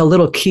almost like a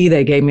little key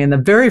they gave me. And the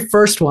very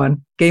first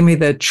one gave me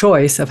the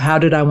choice of how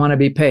did I want to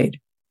be paid?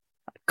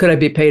 Could I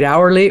be paid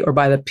hourly or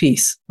by the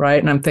piece, right?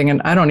 And I'm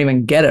thinking, I don't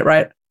even get it,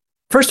 right?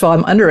 First of all,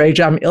 I'm underage.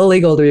 I'm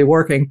illegal to be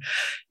working.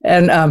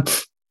 And,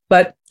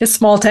 but it's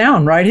small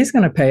town, right? He's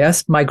going to pay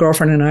us, my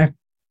girlfriend and I.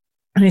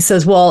 And he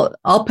says, well,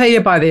 I'll pay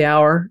you by the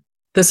hour.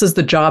 This is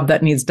the job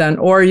that needs done.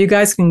 Or you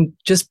guys can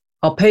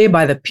I'll pay you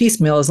by the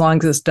piecemeal as long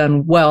as it's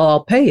done well,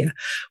 I'll pay you.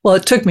 Well,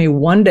 it took me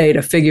one day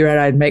to figure out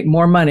I'd make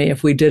more money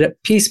if we did it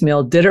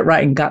piecemeal, did it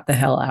right, and got the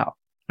hell out,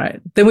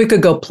 right? Then we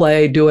could go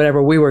play, do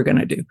whatever we were going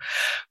to do.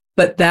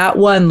 But that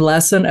one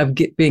lesson of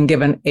being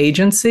given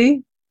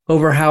agency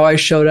over how I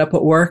showed up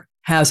at work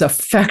has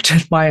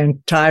affected my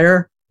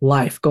entire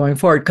life going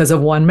forward because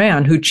of one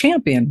man who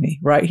championed me,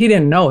 right? He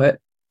didn't know it.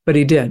 but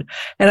he did.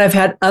 And I've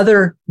had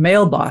other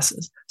male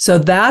bosses. So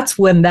that's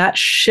when that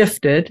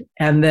shifted.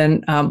 And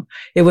then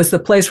it was the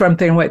place where I'm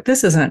thinking, wait,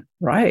 this isn't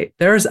right.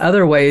 There's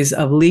other ways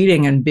of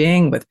leading and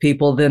being with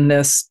people than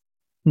this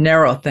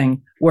narrow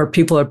thing where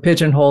people are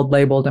pigeonholed,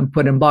 labeled, and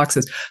put in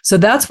boxes. So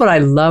that's what I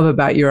love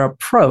about your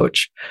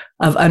approach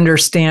of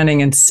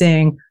understanding and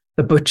seeing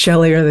the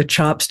Bocelli or the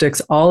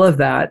chopsticks. All of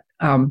that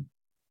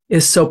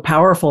is so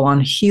powerful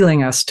on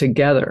healing us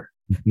together.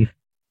 Mm-hmm.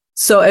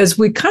 So as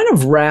we kind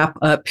of wrap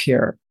up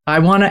here, I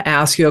want to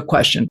ask you a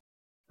question.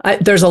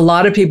 There's a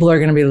lot of people who are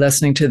going to be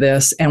listening to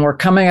this, and we're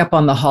coming up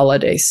on the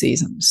holiday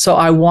season. So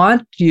I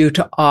want you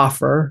to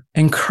offer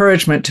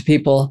encouragement to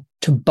people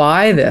to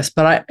buy this,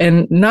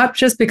 and not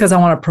just because I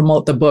want to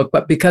promote the book,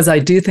 but because I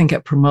do think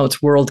it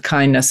promotes world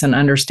kindness and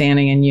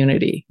understanding and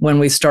unity when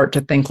we start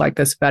to think like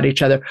this about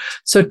each other.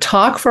 So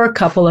talk for a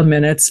couple of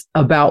minutes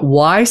about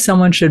why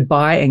someone should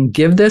buy and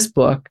give this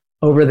book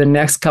over the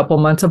next couple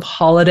months of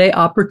holiday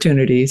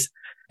opportunities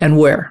and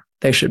where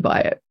they should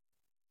buy it.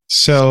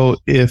 So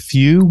if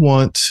you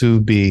want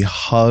to be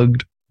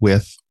hugged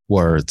with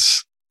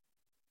words,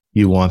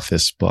 you want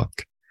this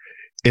book.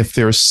 If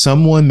there's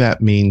someone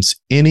that means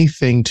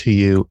anything to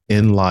you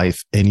in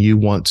life and you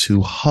want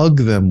to hug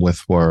them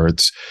with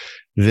words,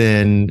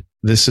 then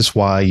this is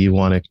why you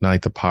want to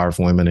Ignite the Power of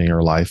Women in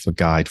Your Life, a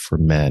guide for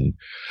men.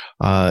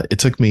 It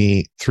took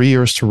me 3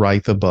 years to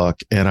write the book,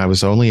 and I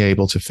was only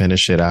able to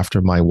finish it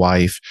after my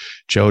wife,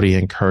 Jody,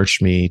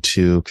 encouraged me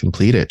to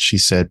complete it. She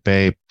said,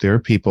 babe, there are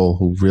people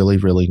who really,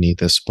 really need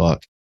this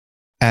book.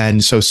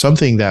 And so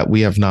something that we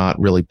have not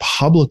really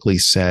publicly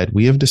said,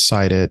 we have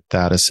decided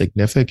that a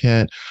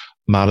significant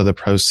amount of the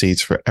proceeds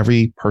for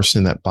every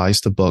person that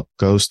buys the book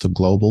goes to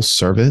Global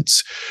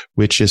Servants,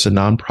 which is a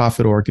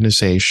nonprofit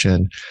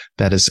organization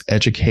that is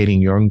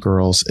educating young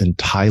girls in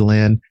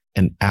Thailand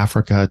and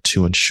Africa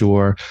to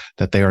ensure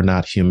that they are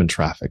not human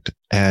trafficked.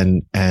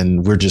 And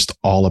we're just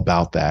all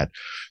about that.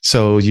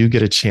 So you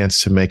get a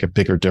chance to make a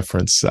bigger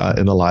difference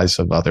in the lives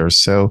of others.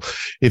 So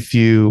if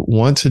you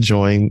want to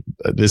join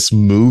this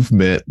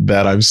movement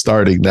that I'm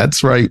starting,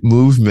 that's right,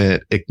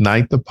 movement,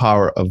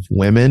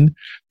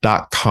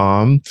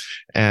 IgniteThePowerOfWomen.com.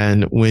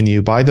 And when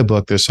you buy the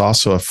book, there's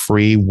also a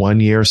free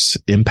 1-year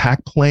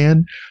impact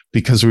plan,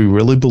 because we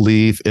really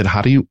believe in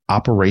how do you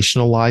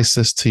operationalize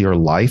this to your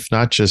life,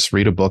 not just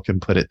read a book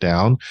and put it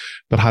down,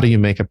 but how do you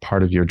make it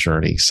part of your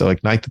journey? So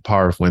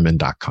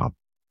IgniteThePowerOfWomen.com.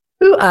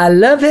 Ooh, I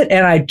love it.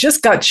 And I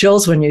just got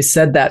chills when you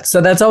said that.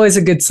 So that's always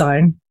a good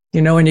sign,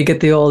 when you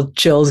get the old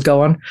chills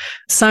going.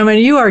 Simon,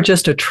 you are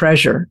just a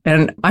treasure.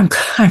 And I'm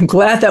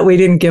glad that we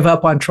didn't give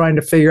up on trying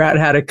to figure out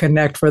how to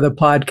connect for the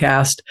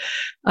podcast.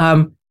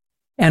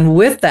 And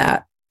with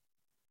that,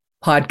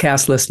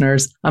 podcast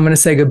listeners, I'm going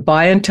to say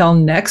goodbye until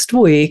next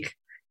week.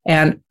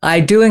 And I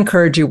do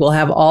encourage you, we'll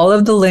have all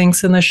of the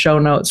links in the show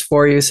notes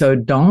for you. So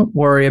don't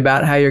worry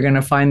about how you're going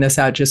to find this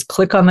out. Just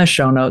click on the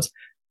show notes,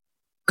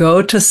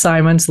 go to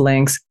Simon's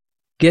links,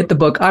 get the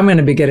book. I'm going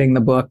to be getting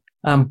the book.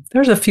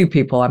 There's a few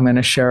people I'm going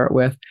to share it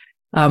with.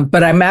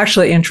 But I'm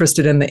actually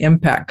interested in the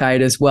impact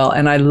guide as well.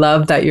 And I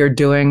love that you're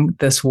doing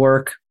this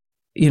work,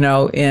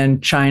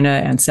 in China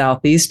and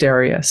Southeast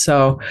area.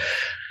 So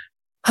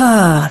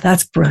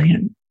that's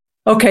brilliant.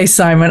 Okay,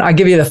 Simon, I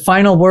give you the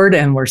final word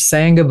and we're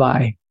saying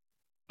goodbye.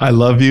 I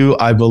love you.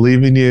 I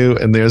believe in you.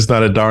 And there's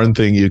not a darn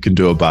thing you can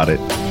do about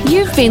it.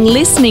 You've been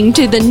listening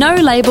to the No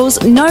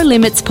Labels, No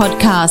Limits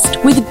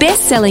podcast with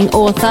best-selling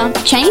author,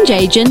 change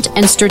agent,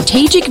 and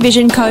strategic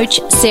vision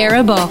coach,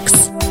 Sarah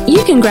Box.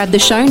 You can grab the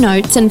show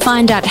notes and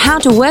find out how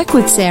to work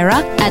with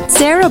Sarah at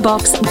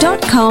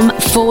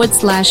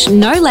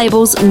sarahbox.com/No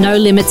Labels, No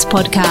Limits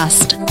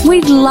podcast.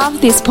 We'd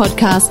love this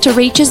podcast to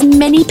reach as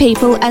many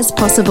people as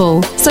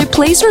possible. So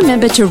please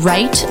remember to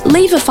rate,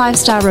 leave a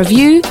 5-star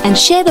review, and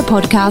share the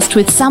podcast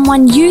with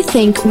someone you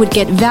think would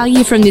get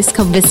value from this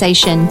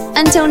conversation.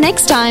 Until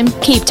next time,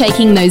 keep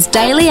taking those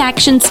daily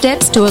action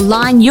steps to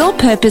align your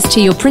purpose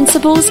to your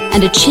principles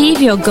and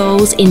achieve your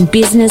goals in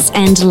business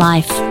and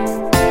life.